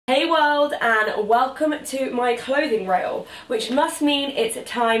world, and welcome to my clothing rail, which must mean it's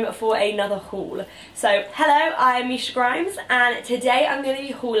time for another haul. So hello, I'm Misha Grimes, and today I'm going to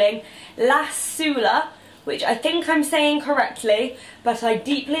be hauling Lasula, which I think I'm saying correctly, but I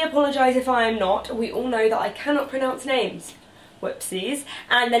deeply apologise if I am not. We all know that I cannot pronounce names. Whoopsies.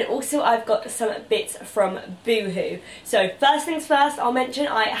 And then also I've got some bits from Boohoo. So first things first, I'll mention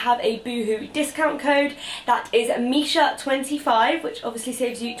I have a Boohoo discount code that is MishaG25, which obviously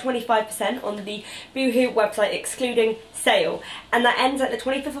saves you 25% on the Boohoo website excluding sale, and that ends at the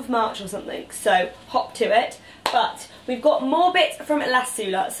 25th of March or something, so hop to it. But we've got more bits from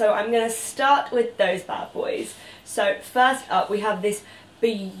Lasula, so I'm going to start with those bad boys. So first up we have this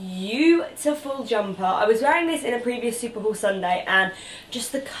beautiful jumper. I was wearing this in a previous Super Haul Sunday, and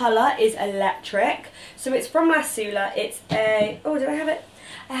just the colour is electric. So it's from Lasula. It's a, oh, did I have it?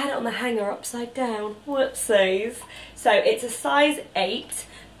 I had it on the hanger upside down. Whoopsies. So it's a size 8,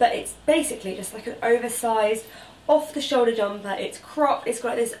 but it's basically just like an oversized off the shoulder jumper. It's cropped, it's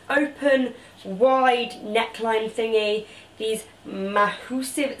got this open wide neckline thingy, these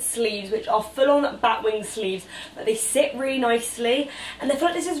massive sleeves which are full on batwing sleeves, but they sit really nicely, and I feel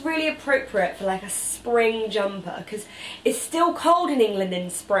like this is really appropriate for like a spring jumper because it's still cold in England in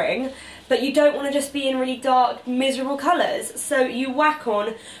spring, but you don't want to just be in really dark miserable colours, so you whack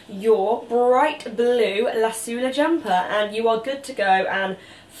on your bright blue Lasula jumper and you are good to go and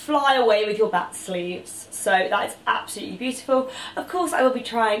fly away with your bat sleeves. So that is absolutely beautiful. Of course I will be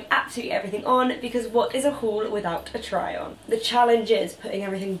trying absolutely everything on, because what is a haul without a try on? The challenge is putting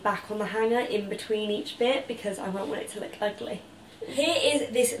everything back on the hanger in between each bit, because I won't want it to look ugly. Here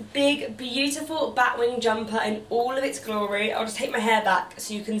is this big beautiful batwing jumper in all of its glory. I'll just take my hair back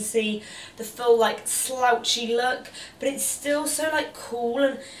so you can see the full like slouchy look, but it's still so like cool,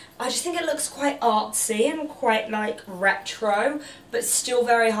 and I just think it looks quite artsy and quite like retro, but still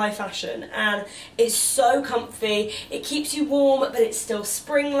very high fashion, and it's so comfy. It keeps you warm, but it's still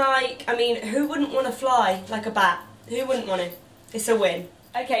spring-like. I mean, who wouldn't want to fly like a bat? Who wouldn't want to? It's a win.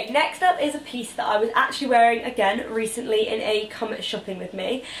 Okay, next up is a piece that I was actually wearing again recently in a Come Shopping With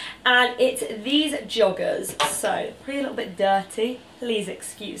Me, and it's these joggers. So, probably a little bit dirty, please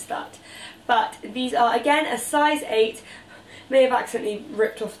excuse that. But these are again a size 8, may have accidentally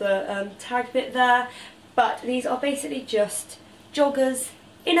ripped off the tag bit there, but these are basically just joggers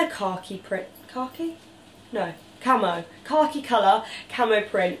in a khaki print. Khaki? No. Camo, khaki colour, camo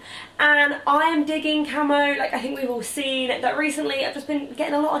print, and I am digging camo. Like, I think we've all seen that recently. I've just been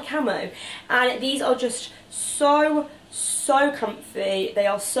getting a lot of camo, and these are just so comfy. They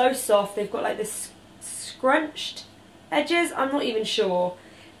are so soft. They've got like this scrunched edges. I'm not even sure.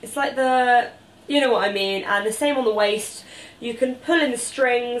 It's like the, you know what I mean. And the same on the waist. You can pull in the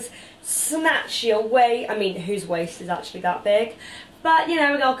strings, snatch your waist. I mean, whose waist is actually that big? But you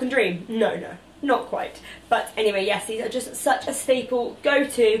know, a girl can dream. No. Not quite. But anyway, yes, these are just such a staple,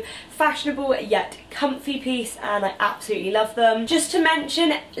 go-to, fashionable yet comfy piece, and I absolutely love them. Just to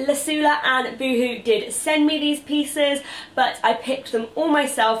mention, Lasula and Boohoo did send me these pieces, but I picked them all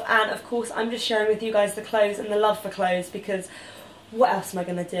myself, and of course I'm just sharing with you guys the clothes and the love for clothes, because what else am I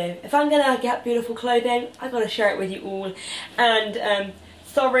going to do? If I'm going to get beautiful clothing, I've got to share it with you all. And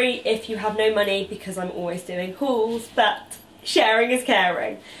sorry if you have no money, because I'm always doing hauls, but sharing is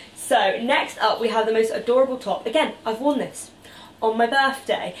caring. So next up we have the most adorable top. Again, I've worn this on my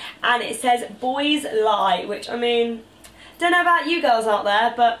birthday, and it says "Boys Lie," which, I mean, don't know about you girls out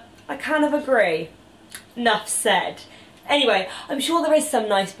there, but I kind of agree. Enough said. Anyway, I'm sure there is some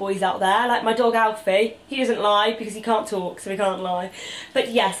nice boys out there, like my dog Alfie. He doesn't lie because he can't talk, so he can't lie.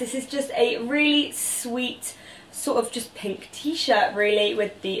 But yes, this is just a really sweet sort of just pink t-shirt really,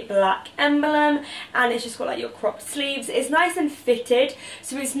 with the black emblem, and it's just got like your cropped sleeves. It's nice and fitted,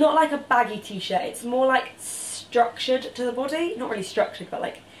 so it's not like a baggy t-shirt, it's more like structured to the body. Not really structured, but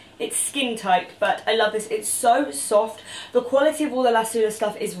like it's skin tight. But I love this, it's so soft. The quality of all the Lasula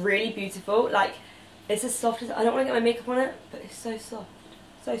stuff is really beautiful. Like, it's as soft as, I don't want to get my makeup on it, but it's so soft,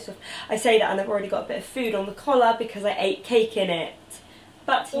 so soft. I say that and I've already got a bit of food on the collar because I ate cake in it.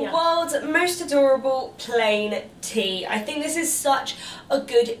 But yeah. The world's most adorable plain tee. I think this is such a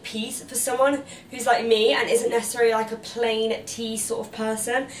good piece for someone who's like me and isn't necessarily like a plain tee sort of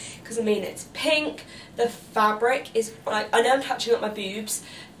person, because I mean, it's pink, the fabric is like, I know I'm touching up my boobs,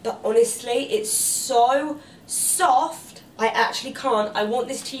 but honestly it's so soft. I actually can't. I want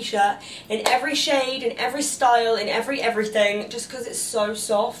this t-shirt in every shade, in every style, in everything, just because it's so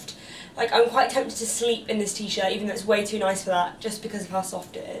soft. Like, I'm quite tempted to sleep in this t-shirt, even though it's way too nice for that, just because of how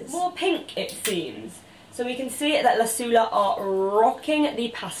soft it is. More pink, it seems. So we can see that Lasula are rocking the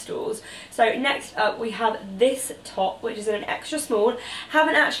pastels. So next up we have this top, which is in an extra small.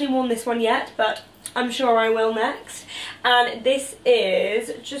 Haven't actually worn this one yet, but I'm sure I will next. And this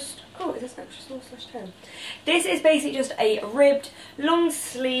is just, oh, is this extra small / 10? This is basically just a ribbed,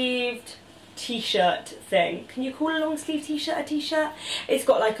 long-sleeved t-shirt thing. Can you call a long sleeve t-shirt a t-shirt? It's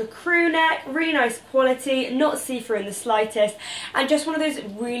got like a crew neck, really nice quality, not see-through in the slightest, and just one of those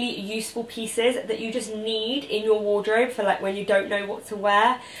really useful pieces that you just need in your wardrobe for like when you don't know what to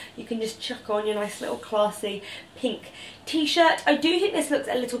wear. You can just chuck on your nice little classy pink t-shirt. I do think this looks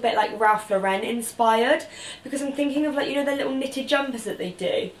a little bit like Ralph Lauren inspired, because I'm thinking of like, you know, the little knitted jumpers that they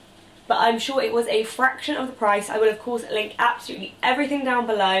do. But I'm sure it was a fraction of the price. I will of course link absolutely everything down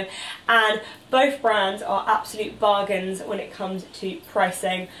below, and both brands are absolute bargains when it comes to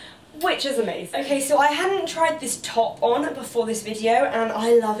pricing, which is amazing. Okay, so I hadn't tried this top on before this video, and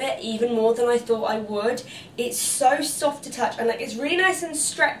I love it even more than I thought I would. It's so soft to touch, and like it's really nice and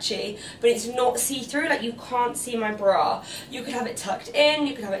stretchy, but it's not see-through, like you can't see my bra. You could have it tucked in,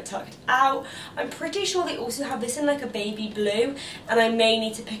 you could have it tucked out. I'm pretty sure they also have this in like a baby blue, and I may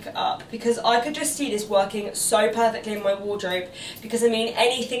need to pick it up because I could just see this working so perfectly in my wardrobe, because I mean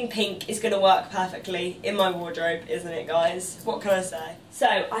anything pink is going to work perfectly in my wardrobe, isn't it guys? What can I say? So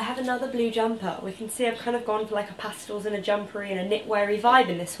I have another blue jumper. We can see I've kind of gone for like a pastels and a jumpery and a knitweary vibe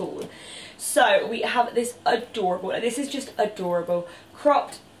in this haul. So we have this adorable, this is just adorable,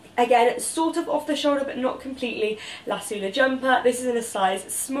 cropped, again sort of off the shoulder but not completely, Lasula jumper. This is in a size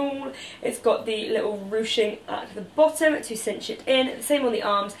small. It's got the little ruching at the bottom to cinch it in, the same on the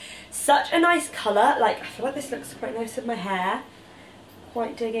arms. Such a nice colour, like I feel like this looks quite nice with my hair,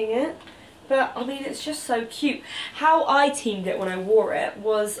 quite digging it. But I mean, it's just so cute. How I teamed it when I wore it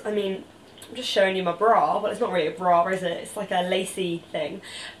was, I mean, I'm just showing you my bra, but it's not really a bra, is it? It's like a lacy thing.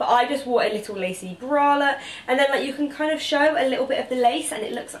 But I just wore a little lacy bralette, and then like you can kind of show a little bit of the lace, and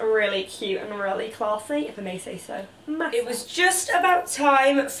it looks really cute and really classy, if I may say so. It was just about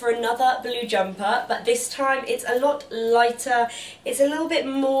time for another blue jumper, but this time it's a lot lighter, it's a little bit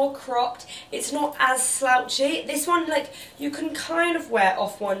more cropped, it's not as slouchy. This one, like, you can kind of wear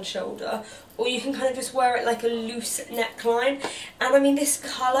off one shoulder, or you can kind of just wear it like a loose neckline, and I mean this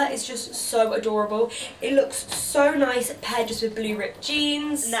colour is just so adorable. It looks so nice paired just with blue ripped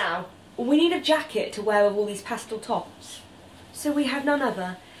jeans. Now, we need a jacket to wear with all these pastel tops, so we have none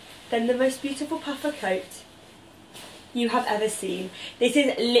other than the most beautiful puffer coat you have ever seen. This is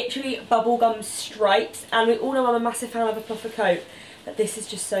literally bubblegum stripes, and we all know I'm a massive fan of a puffer coat, but this is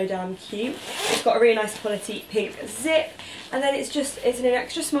just so damn cute. It's got a really nice quality pink zip, and then it's in an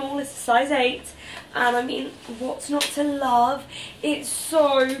extra small, it's a size 8, and I mean, what's not to love? It's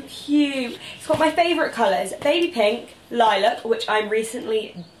so cute. It's got my favourite colours, baby pink, lilac, which I'm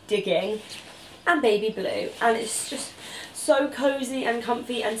recently digging, and baby blue, and it's just so cosy and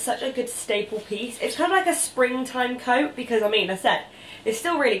comfy and such a good staple piece. It's kind of like a springtime coat because, I mean, I said, it's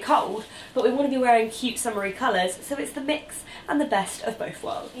still really cold, but we want to be wearing cute summery colours, so it's the mix and the best of both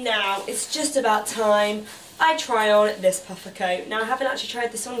worlds. Now, it's just about time I try on this puffer coat. Now, I haven't actually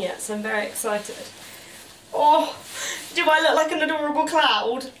tried this on yet, so I'm very excited. Oh, do I look like an adorable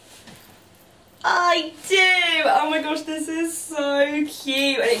cloud? I do! Oh my gosh, this is so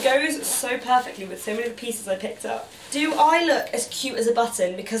cute, and it goes so perfectly with so many of the pieces I picked up. Do I look as cute as a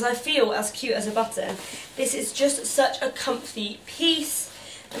button? Because I feel as cute as a button. This is just such a comfy piece.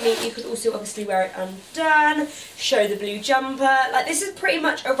 I mean, you could also obviously wear it undone, show the blue jumper. Like, this is pretty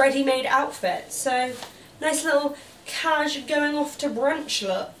much a ready-made outfit, so nice little cash going off to brunch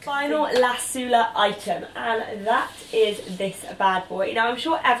look. Final Lasula item, and that is this bad boy. Now, I'm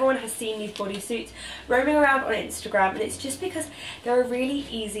sure everyone has seen these bodysuits roaming around on Instagram, and it's just because they're a really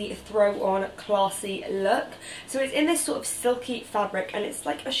easy throw on classy look. So it's in this sort of silky fabric, and it's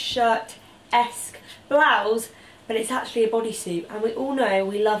like a shirt-esque blouse, but it's actually a bodysuit, and we all know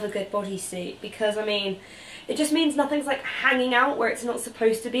we love a good bodysuit because, I mean, it just means nothing's like hanging out where it's not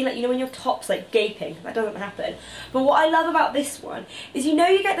supposed to be. Like, you know when your top's like gaping, that doesn't happen. But what I love about this one is, you know,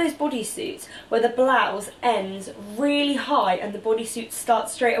 you get those bodysuits where the blouse ends really high and the bodysuit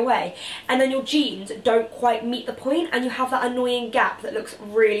starts straight away, and then your jeans don't quite meet the point and you have that annoying gap that looks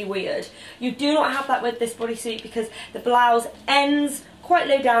really weird. You do not have that with this bodysuit because the blouse ends quite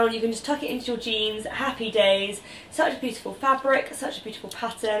low down. You can just tuck it into your jeans. Happy days. Such a beautiful fabric, such a beautiful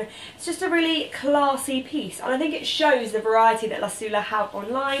pattern. It's just a really classy piece, and I think it shows the variety that Lasula have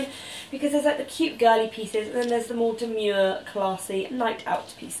online, because there's like the cute girly pieces and then there's the more demure, classy night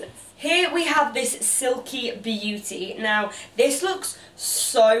out pieces. Here we have this silky beauty. Now, this looks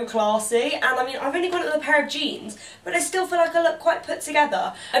so classy, and I mean, I've only got it with a pair of jeans, but I still feel like I look quite put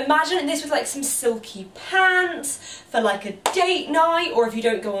together. Imagine this with like some silky pants for like a date night, or if you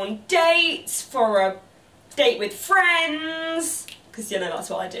don't go on dates, for a date with friends, because you know that's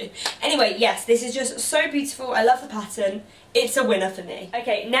what I do. Anyway, yes, this is just so beautiful. I love the pattern. It's a winner for me.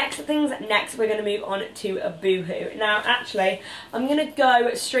 Okay, next, we're going to move on to a Boohoo. Now, actually, I'm going to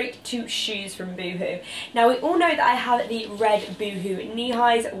go straight to shoes from Boohoo. Now, we all know that I have the red Boohoo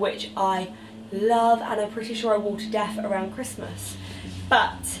knee-highs, which I love, and I'm pretty sure I wore to death around Christmas.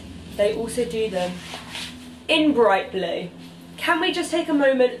 But they also do them in bright blue. Can we just take a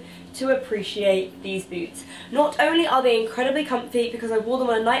moment to appreciate these boots? Not only are they incredibly comfy, because I wore them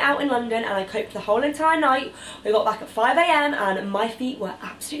on a night out in London and I coped the whole entire night. We got back at 5 AM and my feet were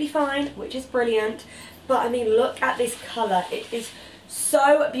absolutely fine, which is brilliant. But I mean, look at this colour. It is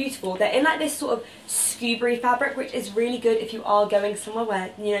so beautiful. They're in like this sort of scuba fabric, which is really good if you are going somewhere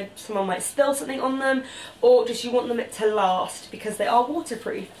where, you know, someone might spill something on them, or just you want them to last, because they are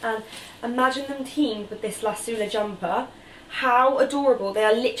waterproof. And imagine them teamed with this Lasula jumper. How adorable. They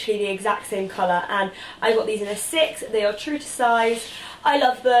are literally the exact same colour, and I got these in a 6. They are true to size. I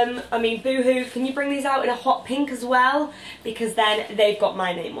love them. I mean, Boohoo, can you bring these out in a hot pink as well? Because then they've got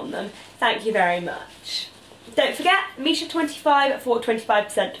my name on them. Thank you very much. Don't forget, MishaG25 for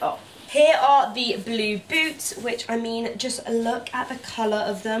 25% off. Here are the blue boots, which, I mean, just look at the colour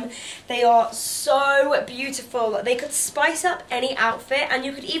of them. They are so beautiful. They could spice up any outfit, and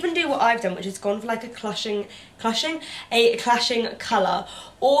you could even do what I've done, which is gone for like a clashing colour,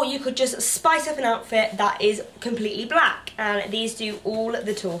 or you could just spice up an outfit that is completely black, and these do all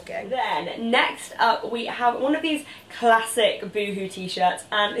the talking. Then, next up, we have one of these classic Boohoo t-shirts,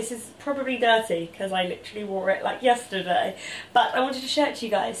 and this is probably dirty, because I literally wore it like yesterday, but I wanted to show it to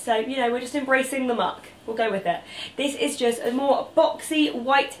you guys, so, you know, we're just embracing the muck. We'll go with it. This is just a more boxy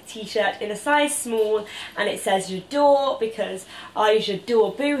white t-shirt in a size small, and it says j'adore, because I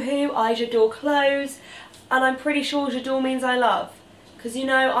j'adore Boohoo, I j'adore clothes, and I'm pretty sure j'adore means I love, because, you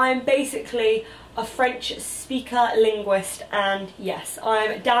know, I'm basically a French speaker linguist, and yes,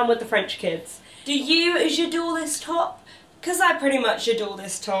 I'm down with the French kids. Do you j'adore this top? Because I pretty much j'adore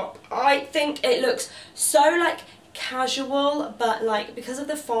this top. I think it looks so like casual, but like because of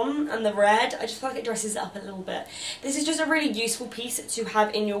the font and the red, I just feel like it dresses it up a little bit. This is just a really useful piece to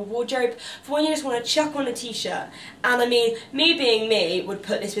have in your wardrobe for when you just want to chuck on a t-shirt. And I mean, me being me would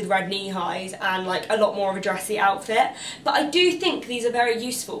put this with red knee highs and like a lot more of a dressy outfit, but I do think these are very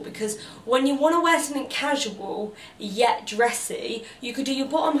useful, because when you want to wear something casual yet dressy, you could do your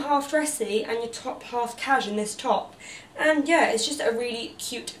bottom half dressy and your top half cash in this top. And yeah, it's just a really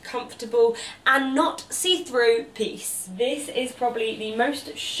cute, comfortable, and not see-through piece. This is probably the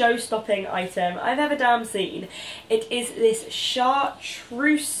most show-stopping item I've ever damn seen. It is this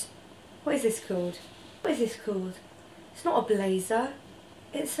chartreuse... What is this called? What is this called? It's not a blazer.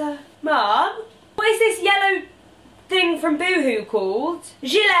 It's a... Mum? What is this yellow thing from Boohoo called?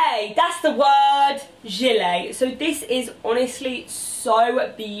 Gilet! That's the word! Gilet. So this is honestly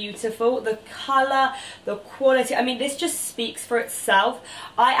so beautiful. The colour, the quality, I mean, this just speaks for itself.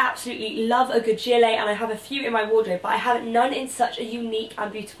 I absolutely love a good gilet, and I have a few in my wardrobe, but I have none in such a unique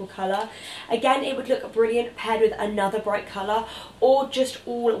and beautiful colour. Again, it would look brilliant paired with another bright colour, or just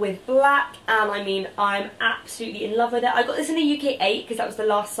all with black, and I mean, I'm absolutely in love with it. I got this in a UK 8 because that was the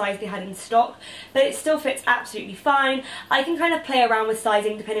last size they had in stock, but it still fits absolutely fine. I can kind of play around with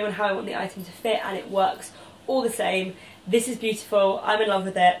sizing depending on how I want the item to fit, and it works all the same. This is beautiful. I'm in love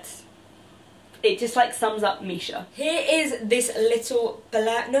with it. It just like sums up Misha. Here is this little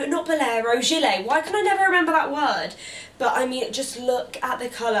gilet. Why can I never remember that word? But I mean, just look at the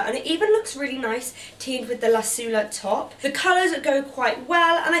colour, and it even looks really nice teamed with the Lasula top. The colours go quite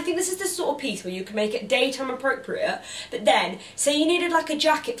well, and I think this is the sort of piece where you can make it daytime appropriate, but then, say you needed like a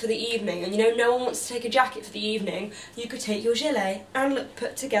jacket for the evening, and you know no one wants to take a jacket for the evening, you could take your gilet and look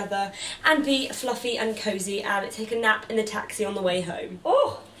put together and be fluffy and cosy and take a nap in the taxi on the way home.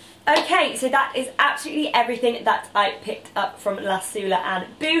 Oh! Okay, so that is absolutely everything that I picked up from Lasula and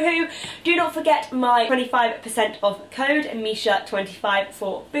Boohoo. Do not forget my 25% off code, MishaG25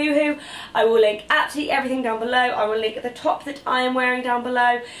 for Boohoo. I will link absolutely everything down below. I will link the top that I am wearing down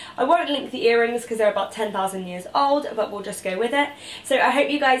below. I won't link the earrings because they're about 10,000 years old, but we'll just go with it. So I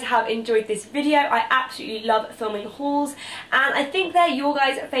hope you guys have enjoyed this video. I absolutely love filming hauls, and I think they're your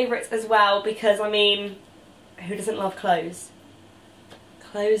guys' favourites as well, because I mean, who doesn't love clothes?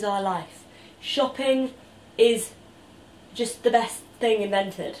 Clothes are life. Shopping is just the best thing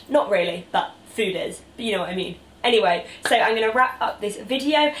invented. Not really, but food is. But you know what I mean. Anyway, so I'm going to wrap up this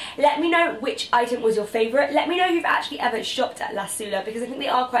video. Let me know which item was your favourite. Let me know if you've actually ever shopped at Lasula, because I think they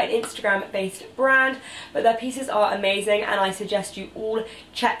are quite an Instagram based brand, but their pieces are amazing and I suggest you all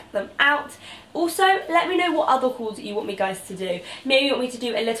check them out. Also, let me know what other hauls you want me guys to do. Maybe you want me to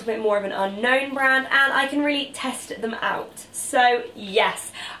do a little bit more of an unknown brand and I can really test them out. So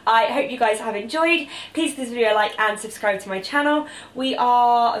yes, I hope you guys have enjoyed. Please give this video a like and subscribe to my channel. We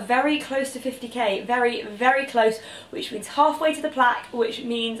are very close to 50k, very, very close, which means halfway to the plaque, which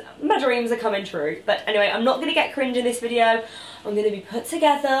means my dreams are coming true. But anyway, I'm not going to get cringe in this video. I'm going to be put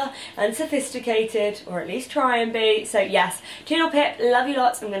together and sophisticated, or at least try and be. So yes, toodle pip, love you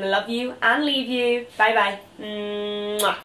lots. I'm going to love you and leave you. Bye bye. Mwah.